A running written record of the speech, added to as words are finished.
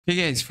Hey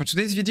guys, for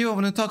today's video I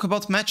want to talk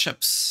about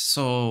matchups.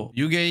 So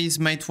you guys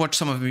might watch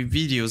some of my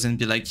videos and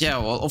be like, yeah,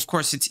 well, of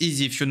course it's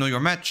easy if you know your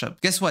matchup.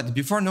 Guess what?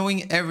 Before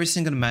knowing every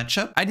single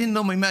matchup, I didn't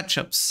know my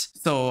matchups.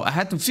 So I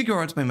had to figure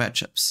out my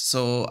matchups.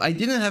 So I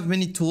didn't have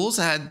many tools.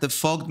 I had the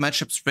fogged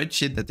matchup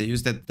spreadsheet that I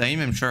used at the time.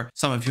 I'm sure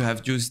some of you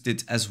have used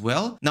it as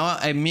well. Now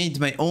I made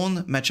my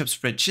own matchup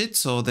spreadsheet.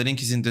 So the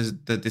link is in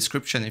the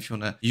description if you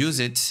want to use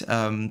it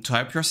to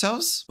help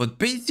yourselves. But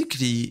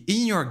basically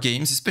in your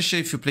games, especially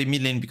if you play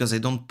mid lane, because I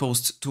don't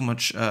post too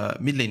much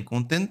mid lane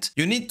content,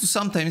 you need to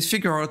sometimes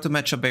figure out a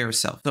matchup by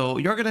yourself. So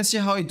you're gonna see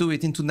how I do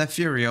it into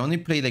Naafiri. I only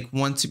play like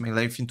once in my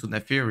life into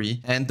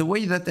Naafiri, and the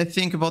way that I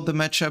think about the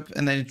matchup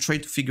and I try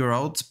to figure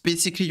out,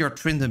 basically you're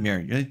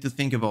Tryndamere. You need to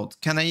think about,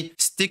 can I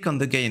stick on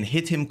the guy and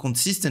hit him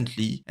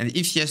consistently, and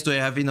if yes, do I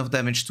have enough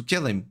damage to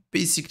kill him?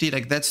 Basically,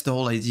 like, that's the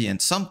whole idea.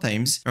 And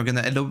sometimes you're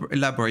gonna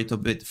elaborate a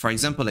bit. For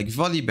example, like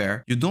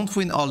Volibear, you don't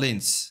win all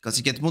lanes because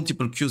you get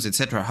multiple Qs,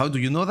 etc. How do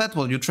you know that?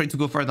 Well, you try to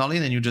go for an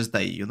all-in and you just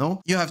die, you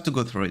know? You have to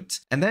go through it.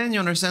 And then you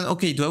understand,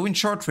 okay, do I win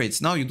short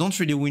trades? Now you don't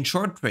really win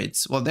short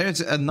trades. Well,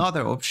 there's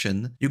another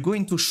option. You go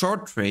into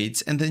short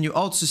trades and then you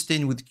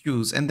out-sustain with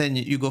Qs and then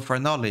you go for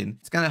an all-in.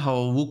 It's kind of how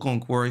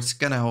Wukong works,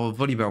 kind of how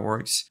Volibear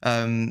works.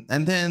 And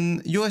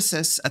then you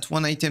assess at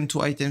 1 item, 2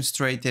 items,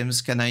 3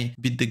 items, can I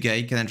beat the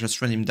guy? Can I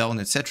just run him down,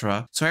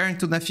 etc. So here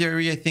into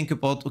Naafiri, I think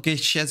about, okay,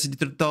 she has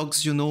little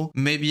dogs, you know,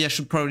 maybe I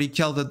should probably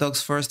kill the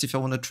dogs first if I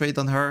want to trade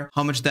on her.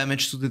 How much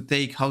damage do they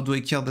take? How do I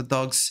kill the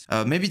dogs?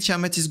 Maybe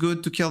Tiamat is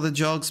good to kill the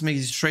dogs.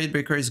 Maybe Trade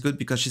Breaker is good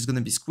because she's going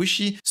to be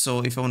squishy. So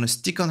if I want to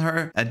stick on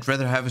her, I'd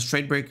rather have a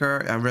Trade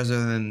Breaker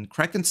rather than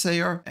Kraken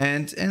Slayer.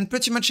 And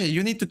pretty much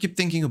you need to keep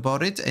thinking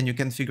about it and you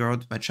can figure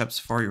out matchups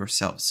for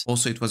yourselves.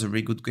 Also, it was a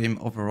really good game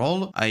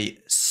overall. I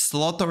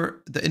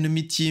slaughter the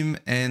enemy team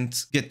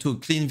and get to a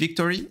clean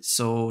victory.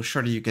 So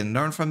surely you can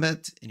learn from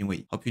that.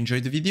 Anyway, hope you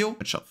enjoyed the video.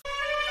 Much love.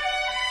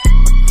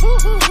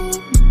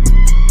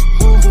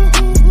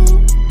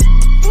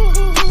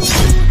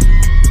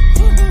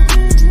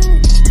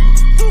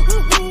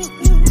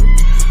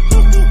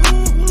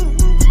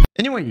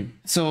 Anyway,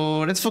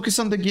 so let's focus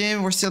on the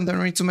game. We're still on the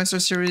Running to Master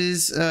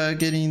Series,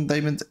 getting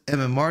Diamond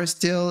MMR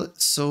still.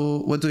 So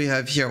what do we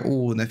have here?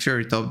 Oh,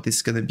 Naafiri top. This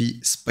is gonna be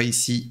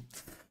spicy.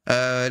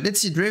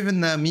 Let's see, Draven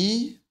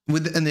Nami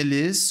with an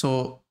Elise.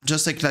 So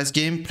just like last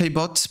game, play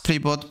bot,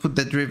 put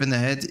that Draven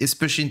ahead,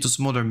 especially into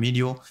smaller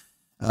medio.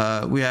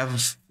 We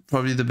have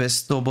probably the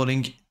best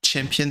snowballing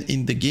champion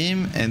in the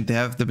game, and they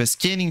have the best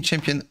scaling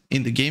champion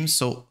in the game.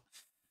 So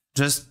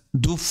just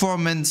do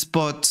 4-man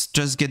spot,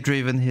 just get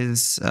Draven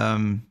his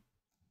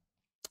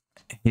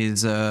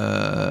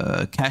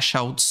cash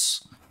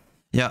outs.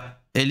 Yeah,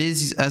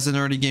 Elise as an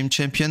early game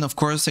champion, of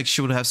course, like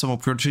she would have some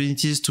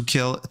opportunities to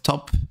kill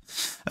top,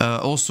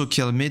 also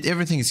kill mid.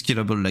 Everything is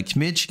killable. Like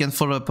mid, she can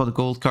follow up on the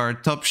gold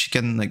card. Top, she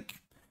can, like,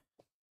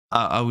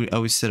 I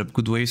will set up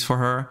good waves for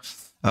her.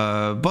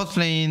 Bot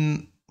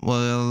lane,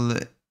 well,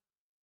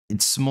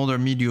 it's smaller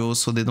medio,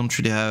 so they don't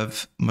really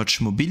have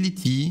much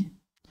mobility.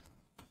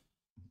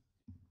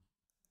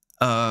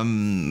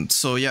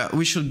 So yeah,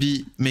 we should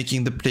be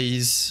making the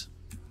plays.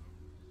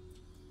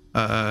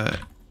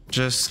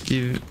 Just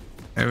give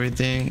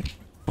everything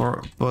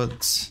for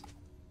bots.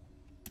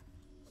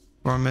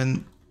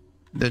 Foreman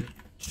that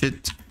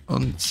shit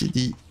on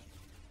CD.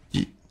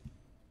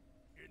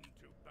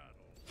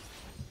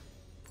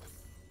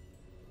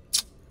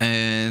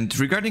 And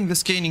regarding the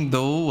scaling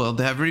though, well,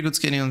 they have really good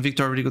scaling on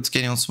Victor, really good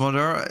scaling on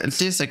Smolder. At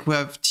least like we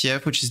have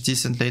TF, which is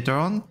decent later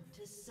on.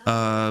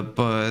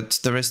 But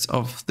the rest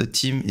of the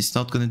team is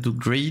not gonna do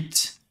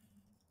great.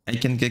 I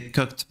can get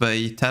cut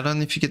by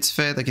Talon if he gets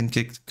fed. I can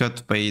get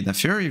cut by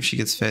Naafiri if she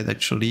gets fed,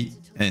 actually,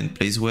 and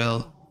plays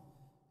well.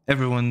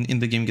 Everyone in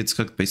the game gets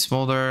cut by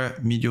Smolder.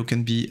 Medio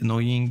can be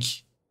annoying.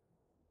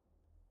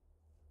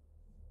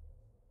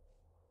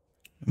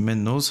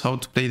 Man knows how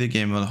to play the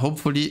game. Well,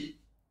 hopefully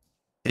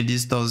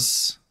Elise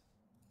does.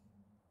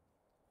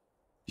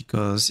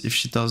 Because if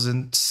she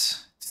doesn't,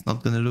 it's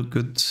not gonna look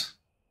good.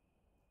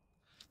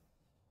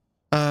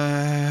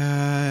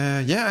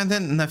 Yeah, and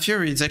then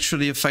Naafiri is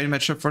actually a fine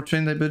matchup for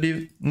Trend, I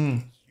believe.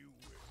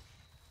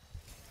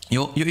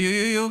 Yo,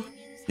 TF.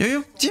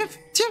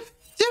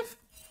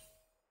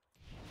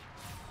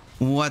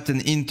 What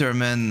an inter,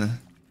 man.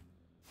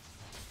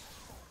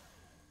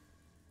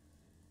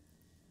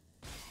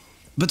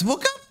 But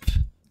woke up?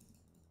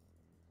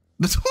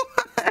 But what?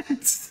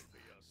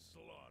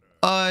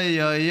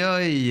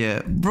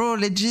 Oi. Bro,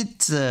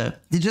 legit.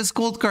 He just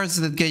cold cards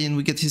that guy and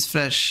we get his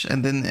flash,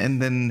 and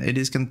then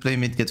Elise can play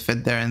mid, get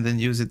fed there, and then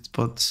use it,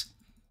 but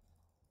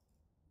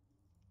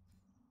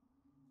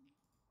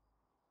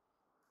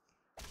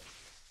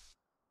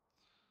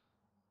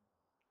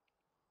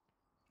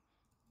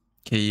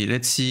okay,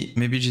 let's see.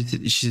 Maybe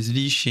she's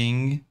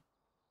leashing.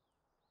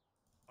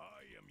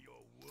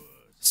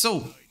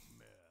 So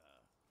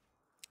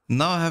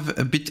now I have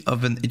a bit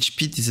of an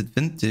HP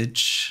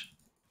disadvantage.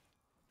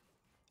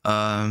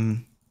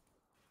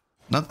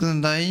 Not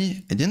gonna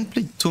lie, I didn't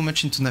play too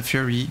much into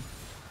Naafiri.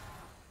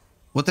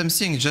 What I'm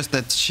seeing is just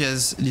that she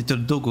has little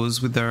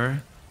doggos with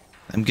her,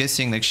 I'm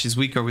guessing like she's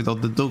weaker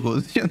without the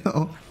doggos, you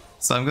know.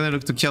 So I'm gonna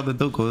look to kill the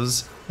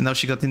doggos. And now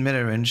she got in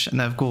melee range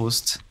and I have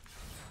ghost.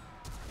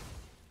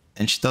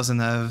 And she doesn't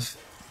have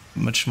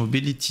much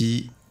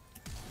mobility.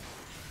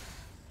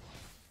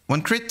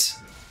 One crit.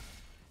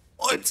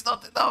 Oh, it's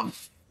not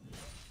enough.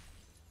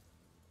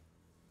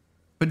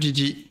 But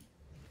GG.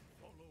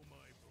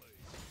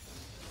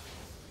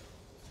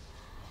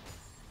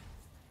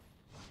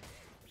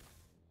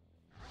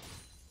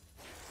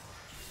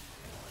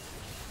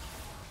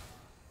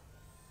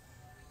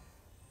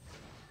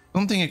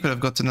 Don't think I could have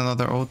gotten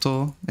another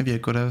auto. Maybe I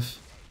could have.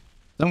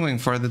 I'm going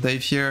for the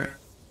dive here.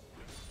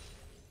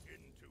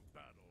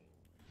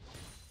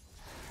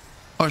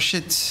 Oh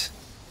shit.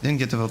 Didn't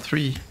get level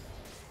 3.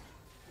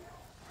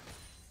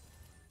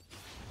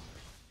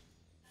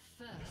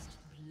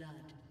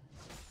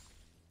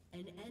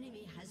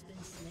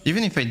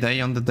 Even if I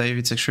die on the dive,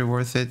 it's actually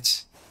worth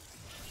it.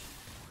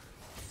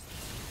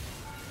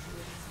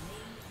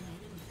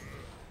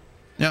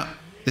 Yeah,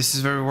 this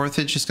is very worth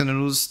it. She's gonna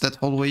lose that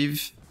whole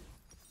wave.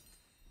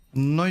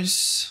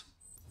 Nice.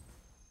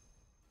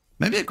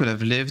 Maybe I could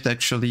have lived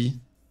actually.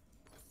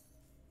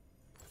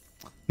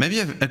 Maybe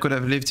I could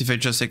have lived if I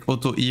just like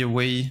auto E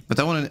away, but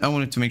I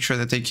wanted to make sure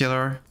that I kill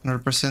her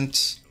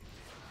 100%.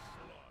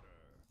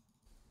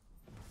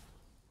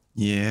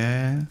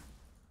 Yeah.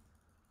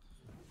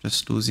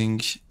 Just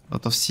losing a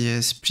lot of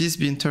CS. Please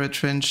be in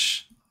turret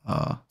range.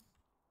 But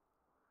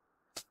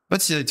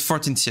yeah, it's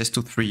 14 CS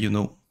to 3, you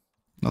know.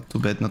 Not too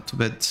bad, not too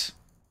bad.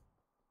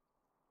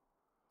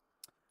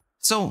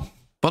 So,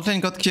 bot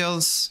lane got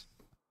kills.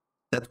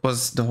 That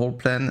was the whole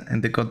plan,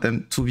 and they got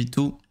them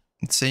 2v2.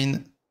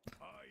 Insane.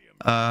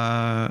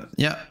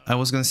 Yeah, I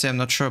was gonna say I'm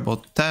not sure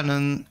about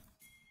Talon.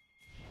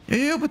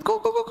 Yeah, but go.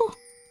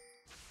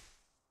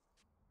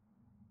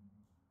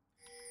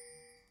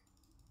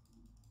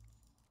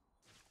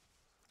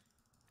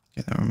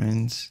 Okay, never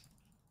mind.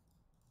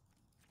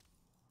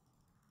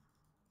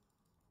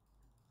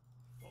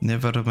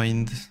 Never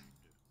mind.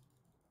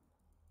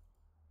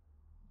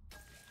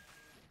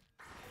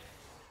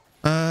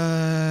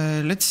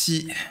 Let's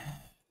see.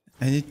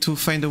 I need to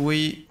find a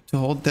way to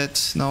hold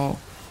that now.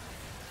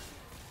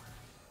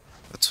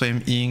 That's why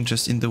I'm Eing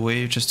just in the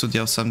way, just to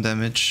deal some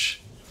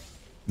damage.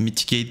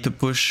 Mitigate the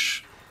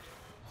push.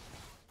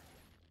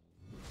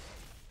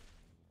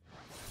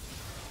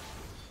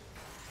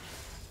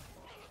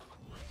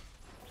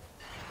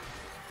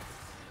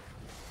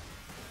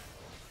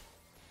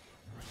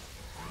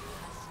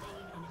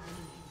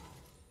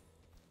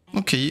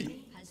 Okay.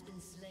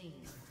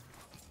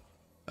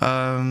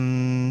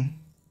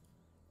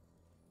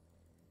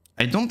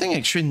 I don't think I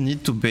actually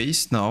need to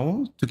base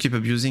now to keep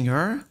abusing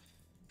her,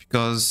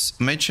 because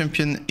my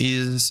champion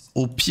is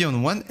OP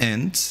on one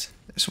end.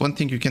 There's one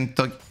thing you can't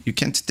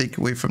take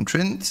away from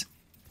Trynd.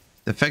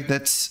 The fact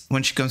that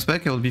when she comes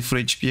back, I will be full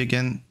HP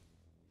again.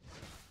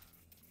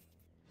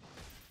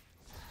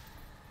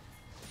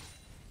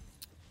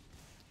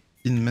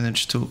 Didn't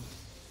manage to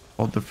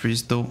hold the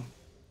freeze though.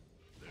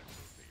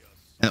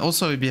 And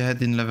also I'll be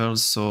ahead in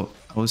levels, so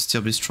I will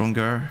still be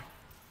stronger.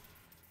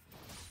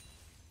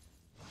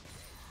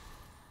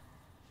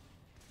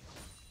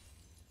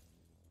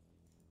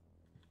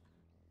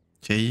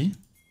 Okay.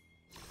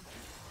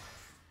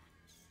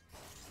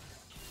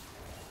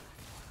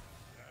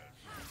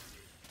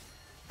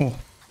 Oh.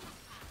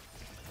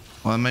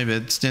 Well, my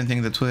bad. Didn't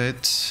think that would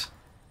hit.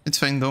 It's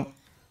fine though.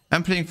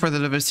 I'm playing for the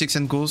level 6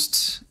 and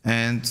Ghost,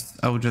 and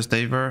I will just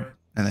dive her,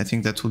 and I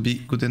think that will be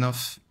good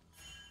enough.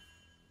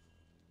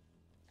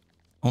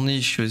 Only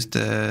issue is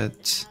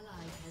that...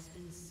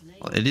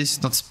 well, Elise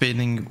is not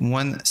spending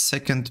 1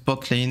 second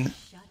bot lane.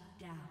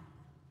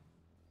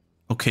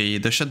 Okay,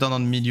 the shutdown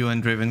on Milio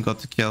and Draven got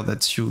the kill,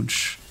 that's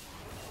huge.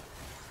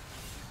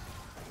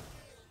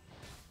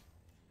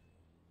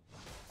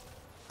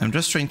 I'm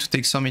just trying to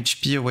take some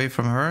HP away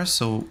from her,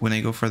 so when I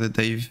go for the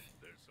dive,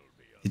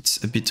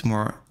 it's a bit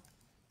more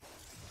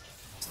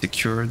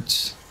secured.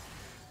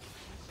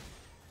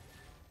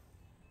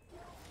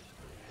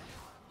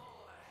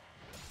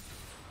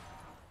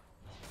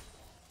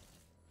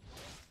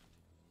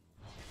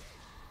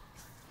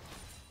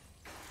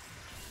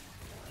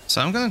 So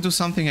I'm gonna do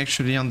something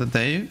actually on the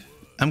dive.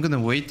 I'm gonna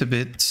wait a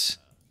bit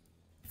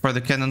for the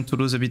cannon to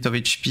lose a bit of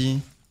HP.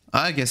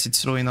 I guess it's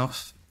slow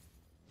enough.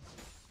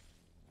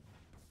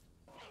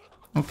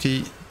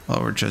 Okay,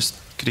 well, we're just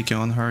clicking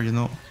on her, you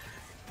know.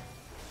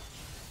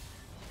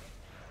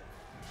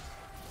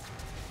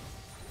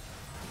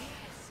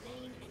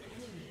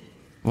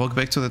 Walk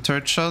back to the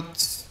third shot,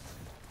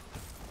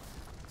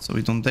 so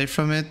we don't die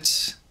from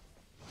it.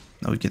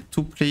 Now we get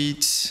 2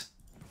 plates.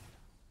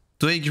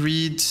 Do I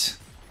greed?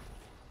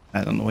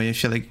 I don't know why I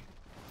feel like...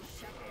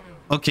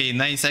 okay,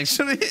 nice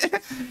actually.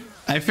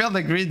 I felt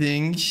like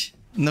greeding,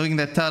 knowing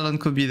that Talon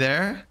could be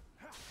there.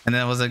 And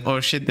then I was like, oh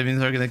shit, that means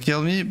they're gonna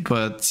kill me.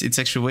 But it's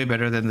actually way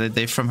better than the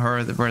dive from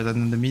her rather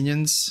than the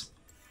minions.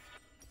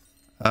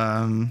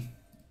 That's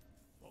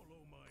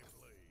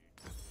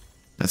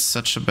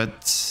such a bad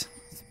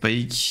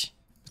spike.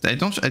 But I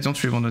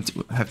don't really want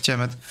to have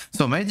Tiamat.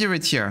 So my idea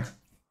right here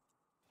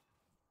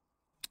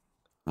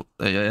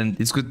and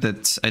it's good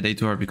that I die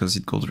to her because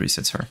it gold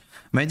resets her.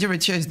 My idea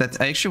right here is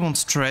that I actually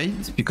won't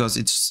trade because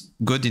it's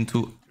good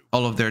into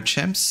all of their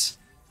champs,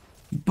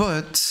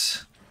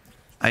 but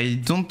I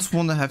don't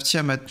want to have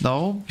Tiamat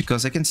now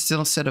because I can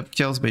still set up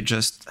kills by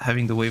just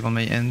having the wave on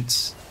my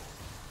end.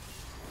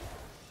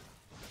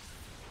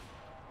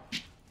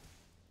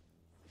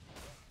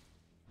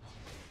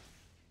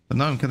 But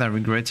now I'm kind of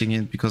regretting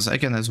it because I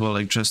can as well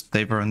like just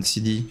dive her on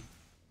CD.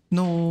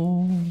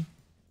 No.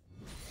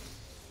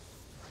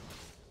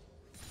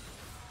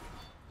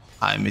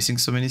 I'm missing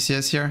so many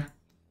CS here.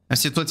 I'm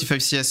still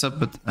 25 CS up,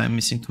 but I'm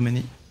missing too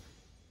many.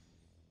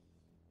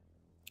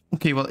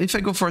 Okay, well, if I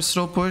go for a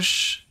slow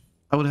push,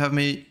 I would have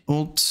my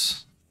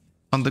ult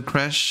on the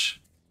crash.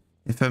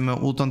 If I'm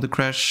ult on the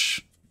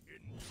crash,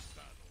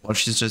 well,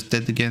 she's just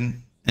dead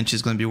again, and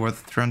she's gonna be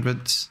worth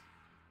 300.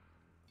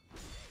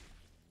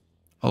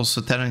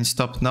 Also, Talon is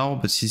top now,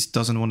 but he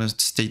doesn't want to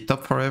stay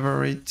top forever,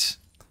 right?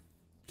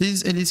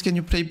 Please, Elise, can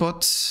you play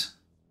bot?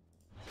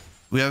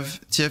 We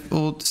have TF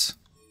ult.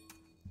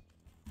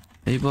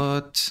 Play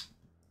bot.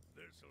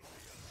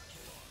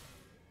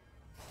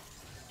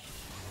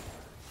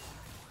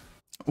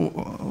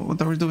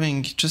 What are we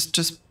doing?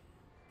 Just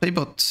play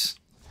bot.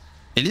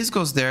 Elise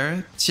goes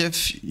there.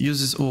 TF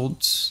uses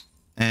ult,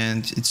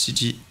 and it's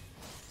GG.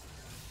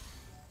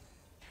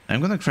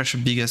 I'm gonna crash a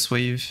big ass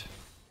wave.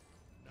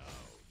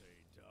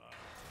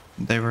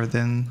 Diver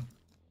then.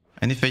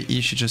 And if I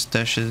E, she just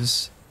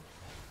dashes.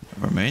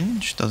 Never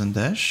mind, she doesn't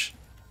dash.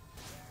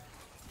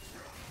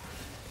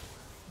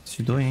 What's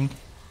she doing?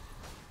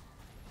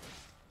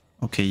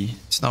 Okay,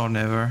 it's now or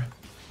never.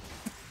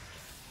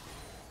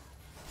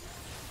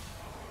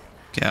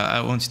 Okay,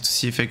 I wanted to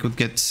see if I could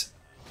get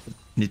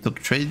the top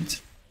trade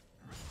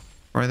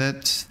for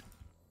that.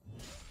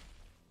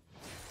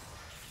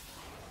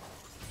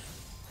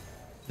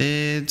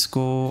 Let's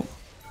go.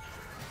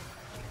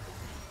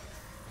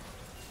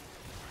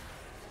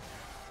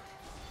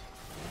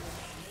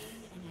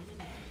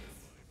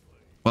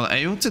 Well,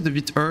 I ulted a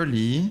bit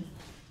early,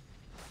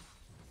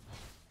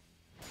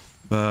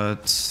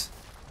 but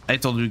I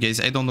told you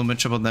guys I don't know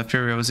much about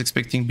Naafiri. I was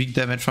expecting big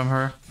damage from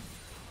her.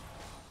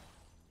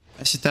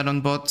 I see Talon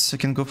bot. I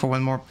can go for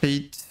one more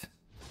plate.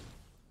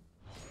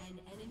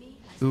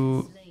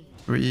 2,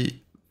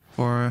 3,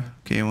 4.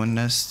 Okay, one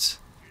last.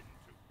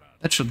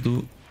 That should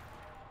do.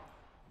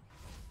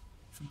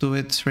 Should do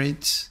it,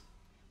 right?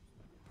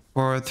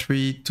 4,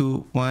 3,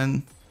 2,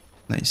 1.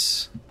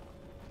 Nice.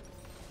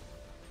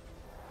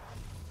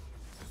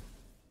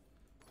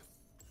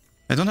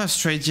 I don't have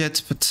straight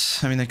yet, but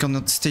I mean I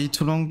cannot stay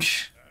too long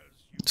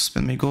to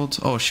spend my gold.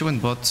 Oh, she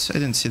went bot. I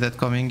didn't see that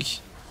coming.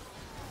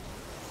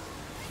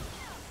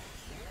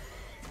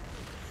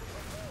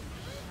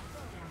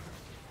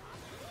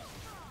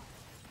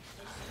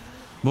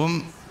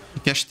 Boom,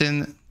 cashed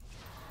in.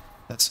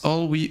 That's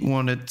all we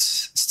wanted.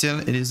 Still,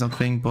 it is not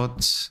playing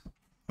bot.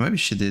 Maybe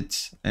she did,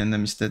 and I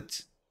missed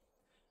it.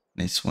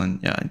 Nice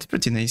one. Yeah, it's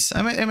pretty nice.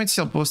 I might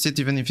still post it,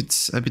 even if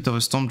it's a bit of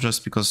a storm,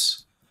 just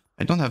because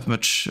I don't have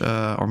much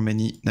or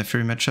many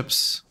Naafiri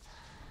matchups.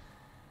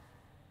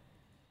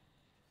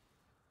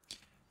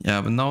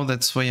 Yeah, but now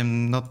that's why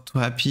I'm not too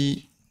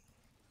happy.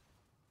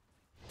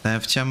 I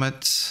have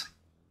Tiamat.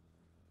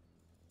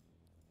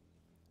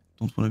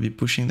 Don't want to be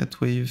pushing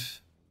that wave.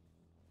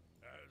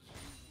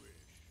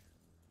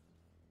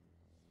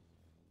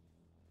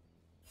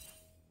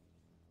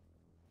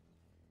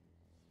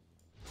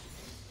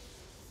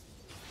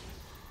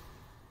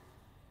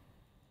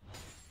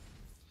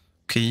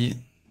 Okay.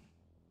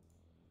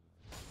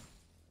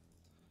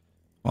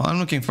 Well, I'm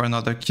looking for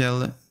another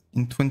kill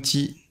in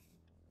 20.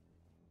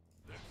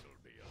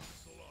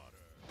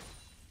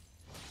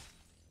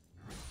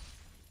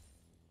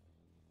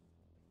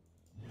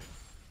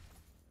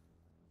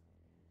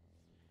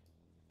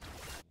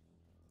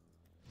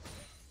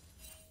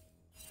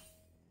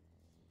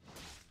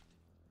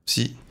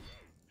 See,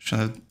 should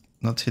have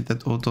not hit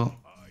that auto.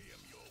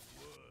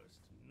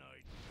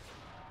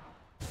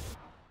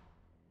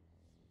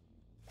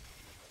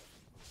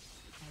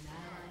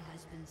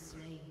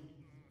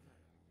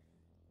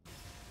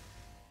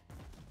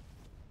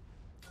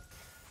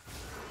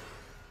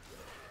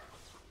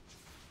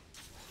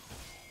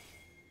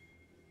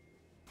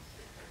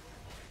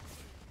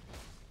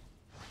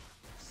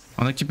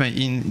 I'm gonna keep my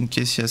in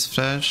case he has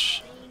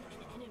flash.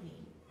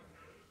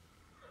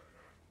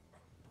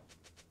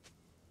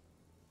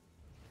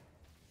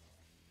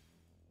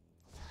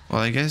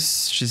 Well, I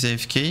guess she's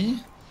AFK.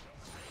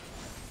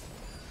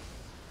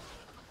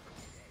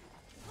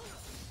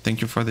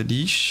 Thank you for the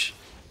leash.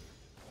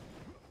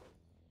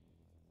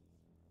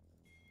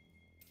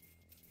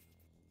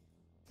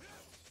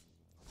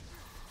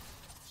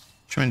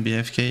 She might be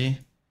AFK.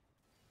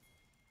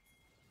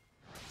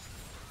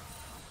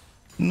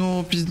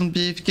 No, please don't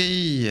be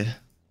AFK. I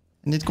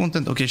need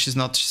content. Okay, she's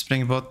not. She's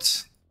playing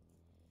bot.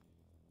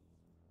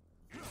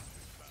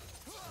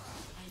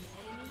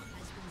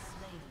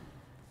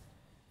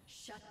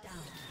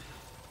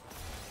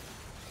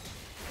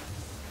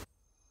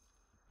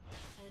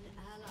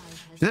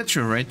 Is that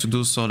true, right? To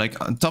do so, like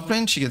on top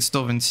lane, she gets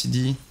dove in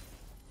CD,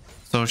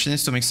 so she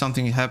needs to make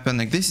something happen.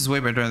 Like this is way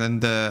better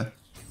than the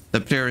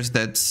players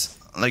that,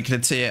 like,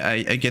 let's say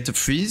I get a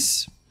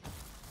freeze,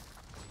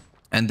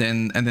 and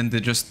then they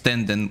just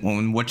stand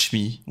and watch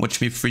me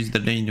freeze the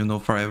lane, you know,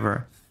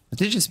 forever. But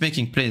they're just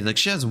making plays. Like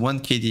she has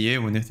 1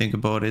 KDA when you think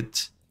about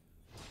it.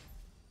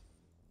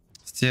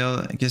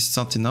 Still, I guess it's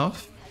not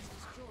enough.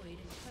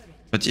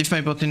 But if my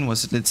bot lane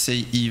was, let's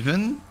say,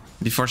 even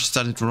before she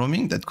started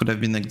roaming, that could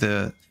have been like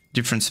the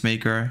difference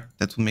maker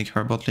that would make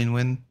her bot lane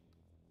win.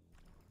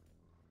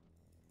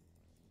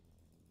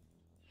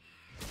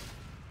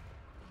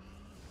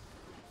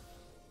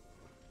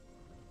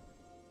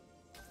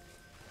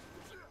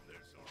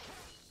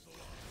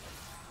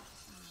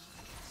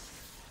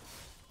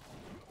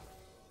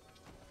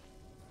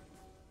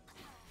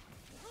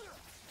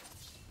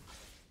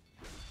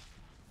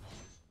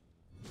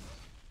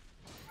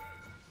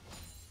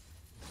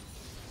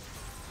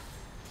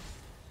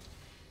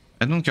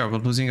 I don't care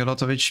about losing a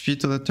lot of HP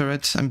to the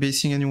turret I'm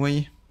basing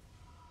anyway.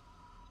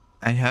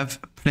 I have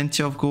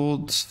plenty of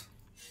gold.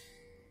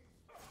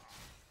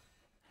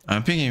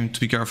 I'm picking him to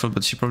be careful,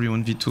 but he probably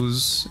won't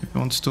V2s if he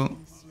wants to.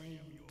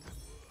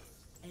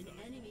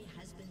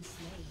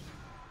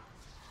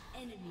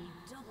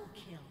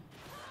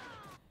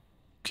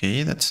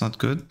 Okay, that's not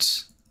good.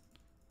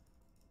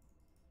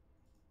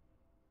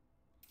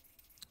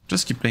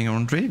 Just keep playing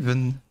around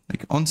Raven,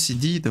 like on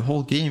CD the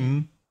whole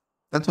game.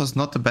 That was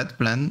not a bad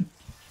plan.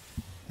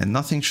 And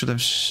nothing should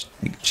have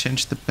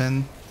changed the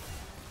plan.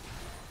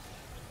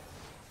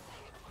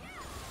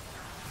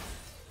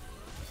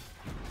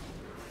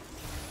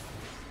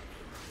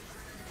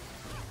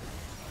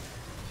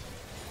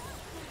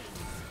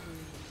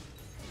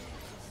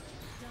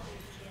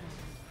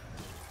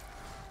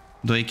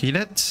 Do I kill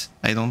it?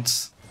 I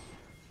don't.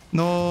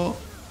 No.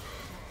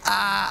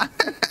 Ah!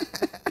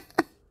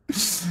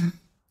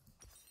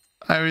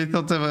 I really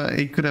thought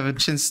I could have a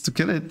chance to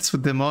kill it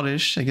with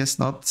Demolish. I guess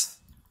not.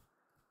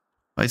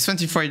 Oh, it's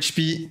 24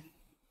 HP.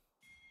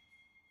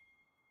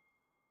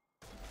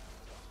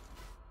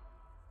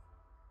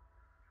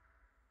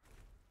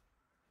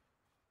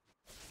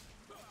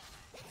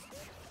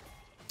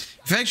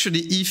 If I actually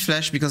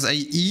E-flash, because I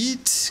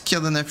eat,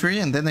 kill the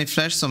Naafiri, and then I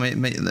flash, so my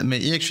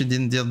E actually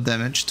didn't deal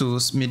damage to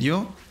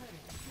Milio.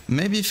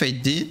 Maybe if I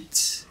did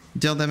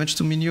deal damage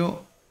to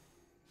Milio,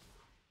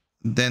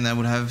 then I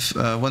would have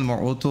one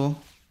more auto.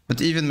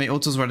 But even my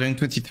autos were doing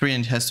 23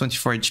 and it has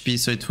 24 HP,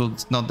 so it will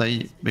not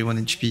die by 1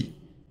 HP.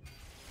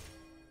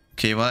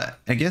 Okay, well,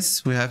 I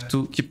guess we have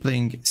to keep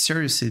playing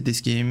seriously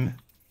this game.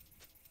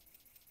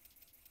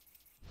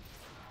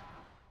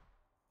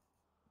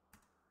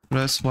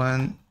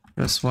 +1,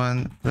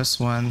 +1,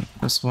 +1,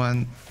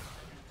 +1.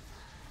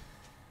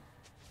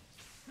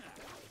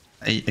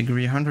 I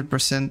agree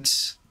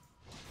 100%.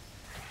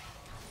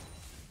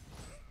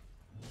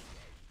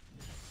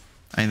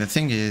 And the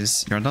thing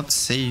is, you're not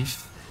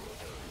safe.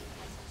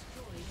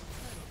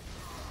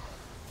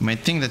 You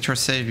might think that you're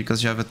safe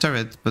because you have a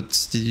turret,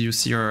 but did you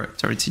see your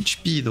turret's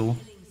HP though?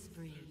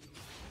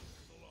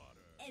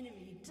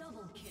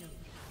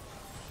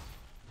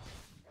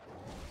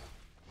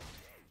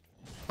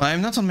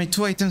 I'm not on my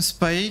 2-item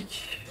spike,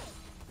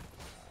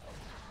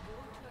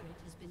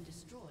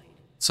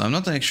 so I'm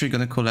not actually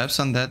gonna collapse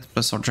on that,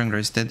 plus our jungler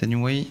is dead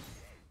anyway.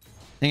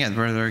 I think I'd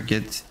rather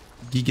get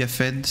Giga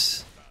fed.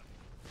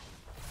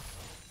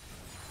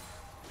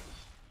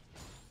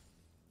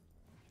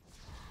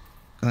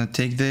 Gonna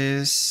take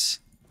this.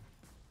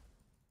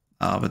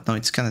 Ah, but no,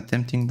 it's kinda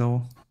tempting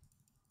though.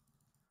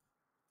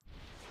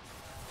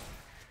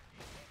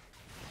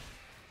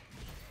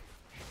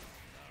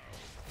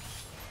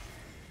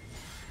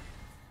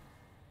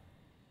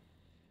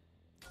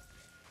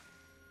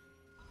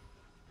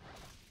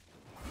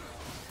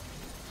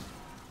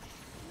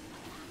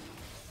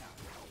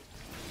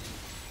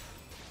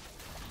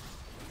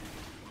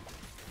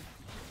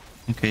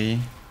 Okay,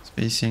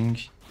 spacing.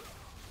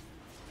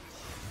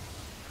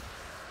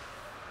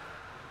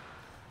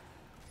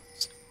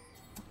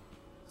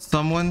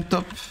 Someone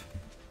top.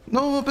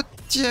 No, but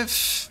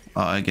TF.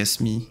 Oh, I guess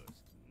me.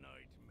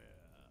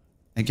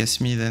 I guess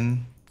me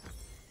then.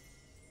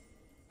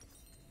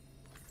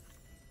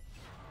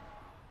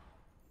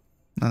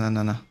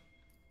 No.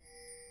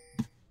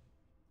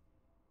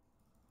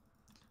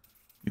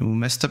 You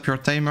messed up your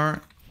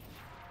timer.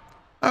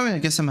 I mean, I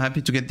guess I'm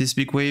happy to get this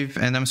big wave,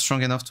 and I'm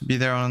strong enough to be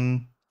there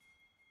on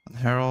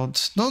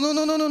Herald.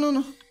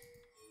 No.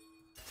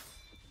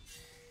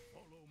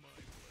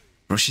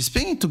 Bro, she's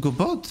paying to go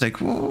bot. Like,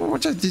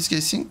 what are these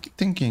guys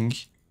thinking?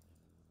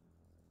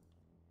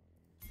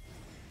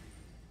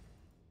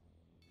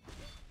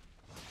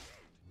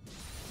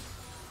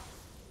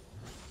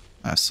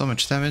 I have so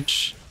much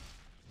damage.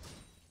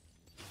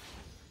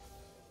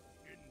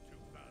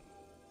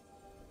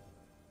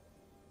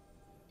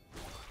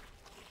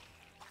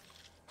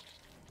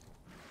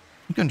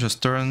 You can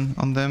just turn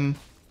on them.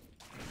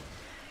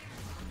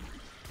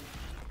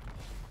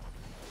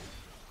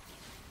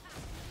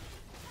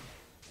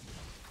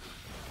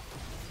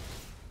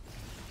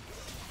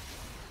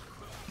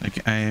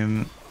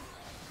 I'm...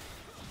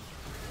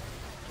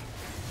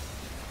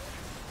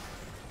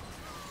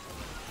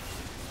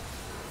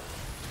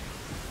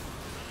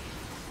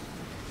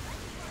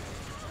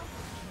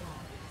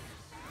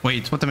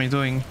 Wait, what am I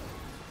doing?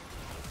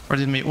 Where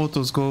did my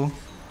autos go?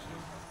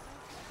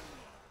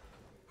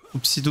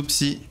 Oopsie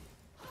doopsie.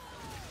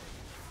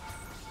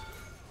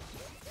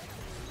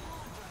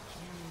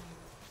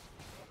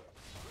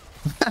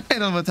 I don't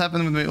know what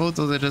happened with my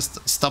autos, I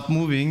just stopped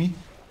moving.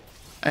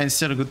 And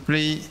still a good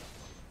play.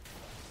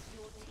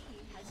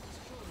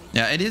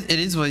 Yeah,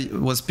 it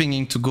was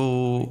pinging to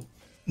go.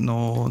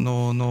 No,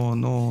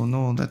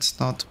 that's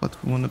not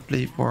what we want to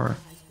play for.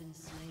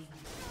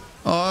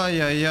 Oh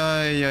yeah.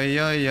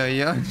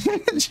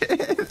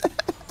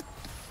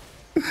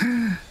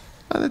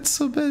 Oh, that's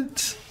so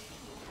bad.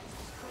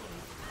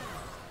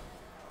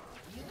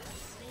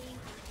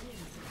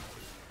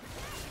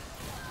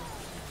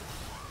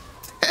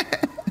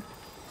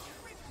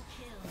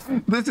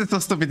 This is so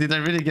stupid. Did I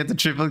really get the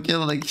triple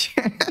kill? Like,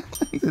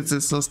 this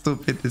is so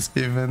stupid, this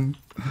game, man.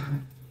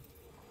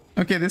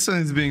 Okay, this one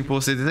is being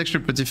posted. It's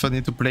actually pretty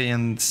funny to play,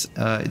 and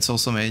it's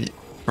also my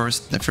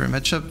first Naafiri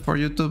matchup for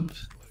YouTube.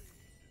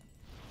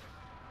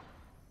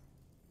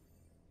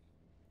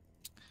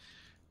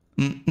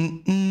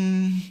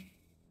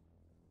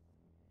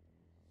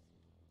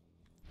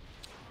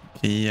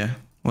 Okay,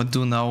 what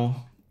do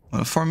now?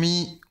 For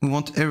me, we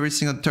want every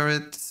single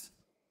turret.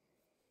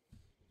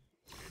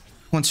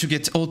 Once you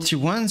get all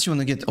T1s, you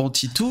want to get all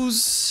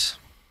T2s.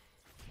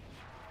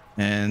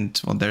 And,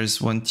 well, there's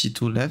one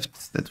T2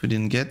 left that we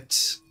didn't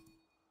get.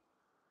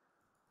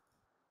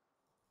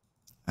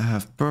 I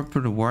have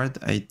purple ward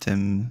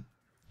item.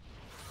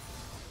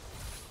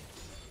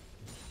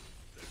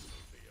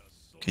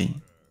 Okay.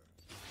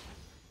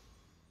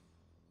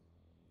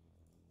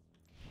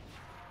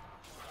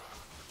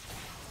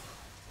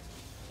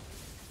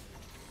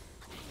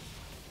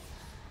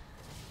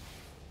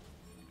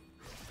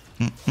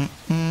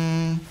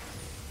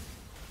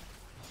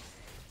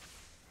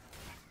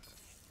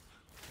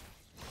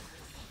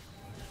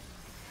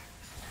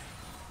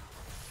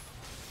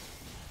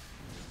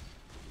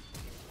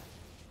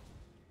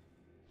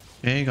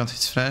 Okay, got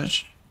his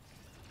flash.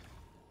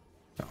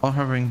 All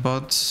hovering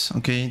bots.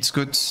 Okay, it's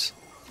good.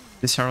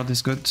 This herald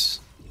is good.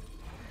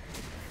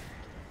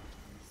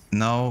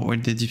 Now will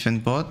they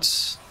defend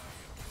bots?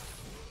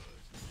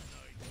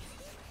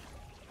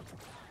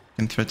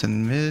 Can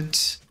threaten mid.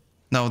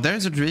 Now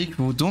there's a Drake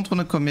who don't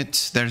want to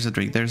commit. There's a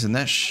Drake, there's a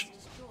Nash.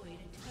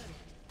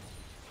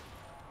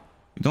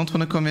 We don't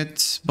want to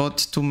commit bot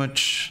too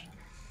much.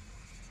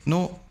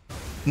 No.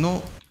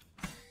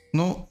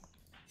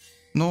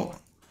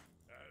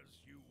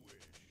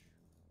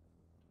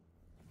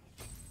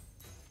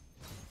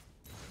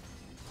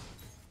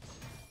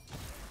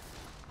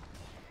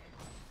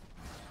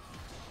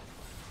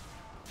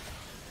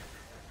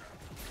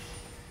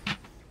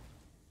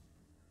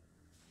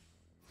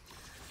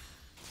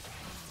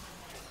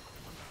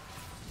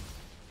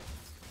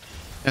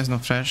 There's no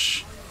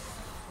flash.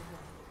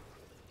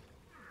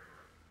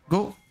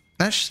 Go!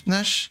 Nash.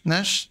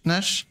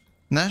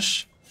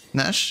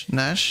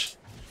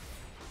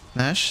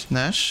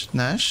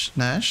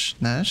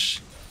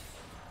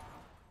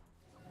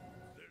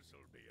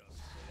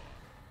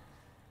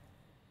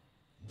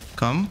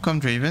 Come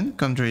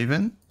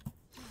Draven.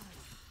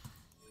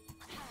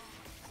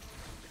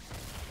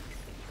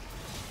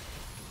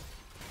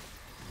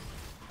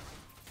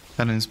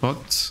 Talon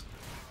spot.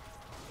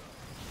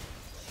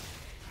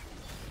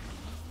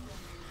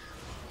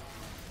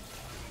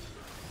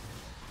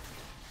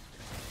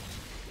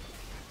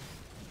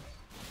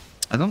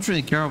 I don't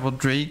really care about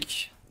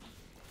Drake.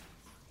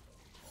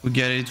 We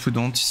get it, we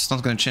don't. It's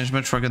not gonna change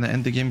much. We're gonna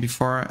end the game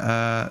before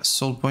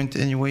soul point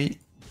anyway.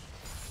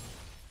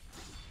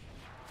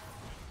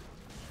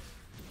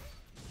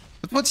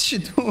 But what's she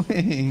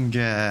doing?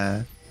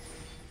 Why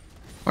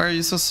are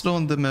you so slow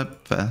on the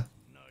map?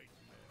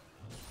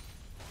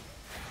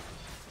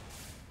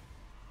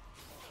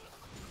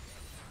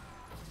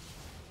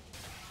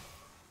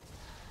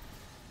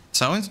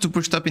 So I wanted to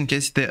push top in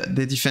case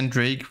they defend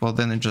Drake. Well,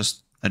 then I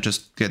just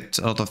get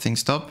a lot of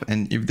things top,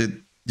 and if they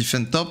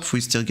defend top, we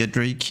still get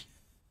Drake.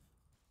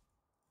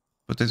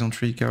 But I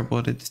don't really care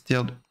about it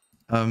still.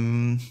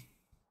 Probably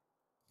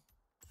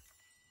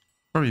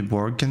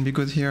Borg can be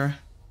good here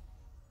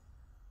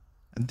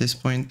at this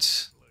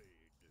point.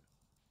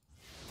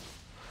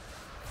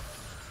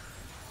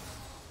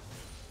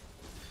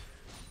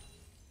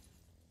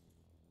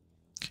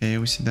 Okay,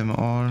 we see them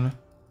all.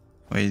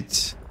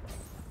 Wait.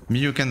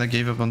 Miyu kinda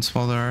gave up on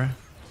Smolder.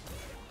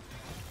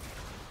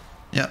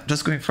 Yeah,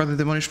 just going for the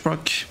Demolish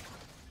proc.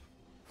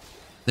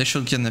 They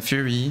should get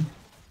Naafiri.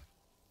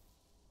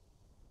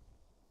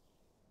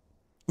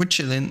 We're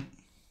chilling.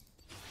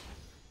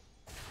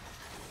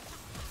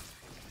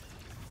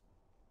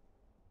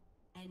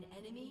 An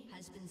enemy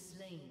has been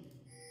slain.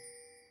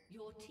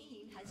 Your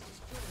team has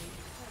destroyed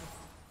turret.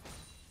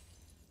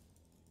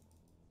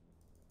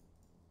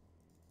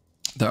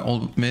 They're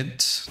all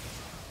mid.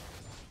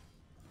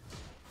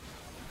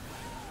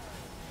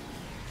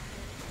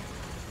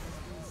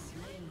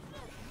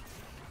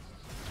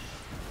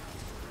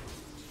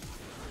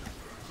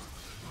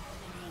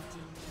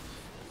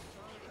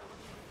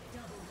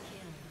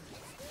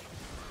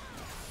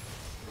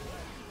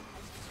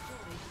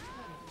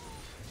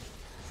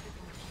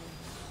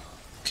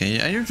 Okay,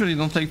 I usually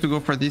don't like to go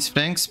for these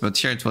flanks, but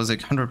here it was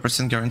like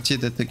 100% guaranteed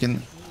that they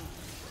can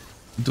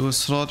do a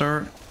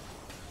slaughter.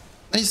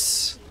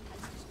 Nice.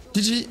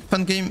 GG,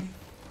 fun game.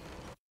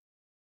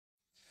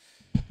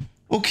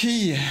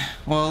 Okay,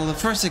 well,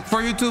 first, like,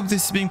 for YouTube,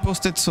 this is being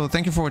posted, so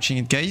thank you for watching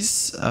it,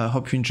 guys.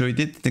 Hope you enjoyed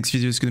it. Next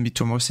video is going to be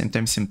tomorrow, same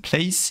time, same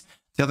place.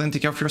 Till then,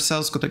 take care of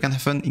yourselves, go to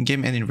have fun in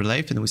game and in real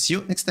life, and we'll see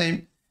you next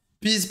time.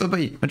 Peace,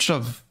 bye-bye, much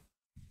love.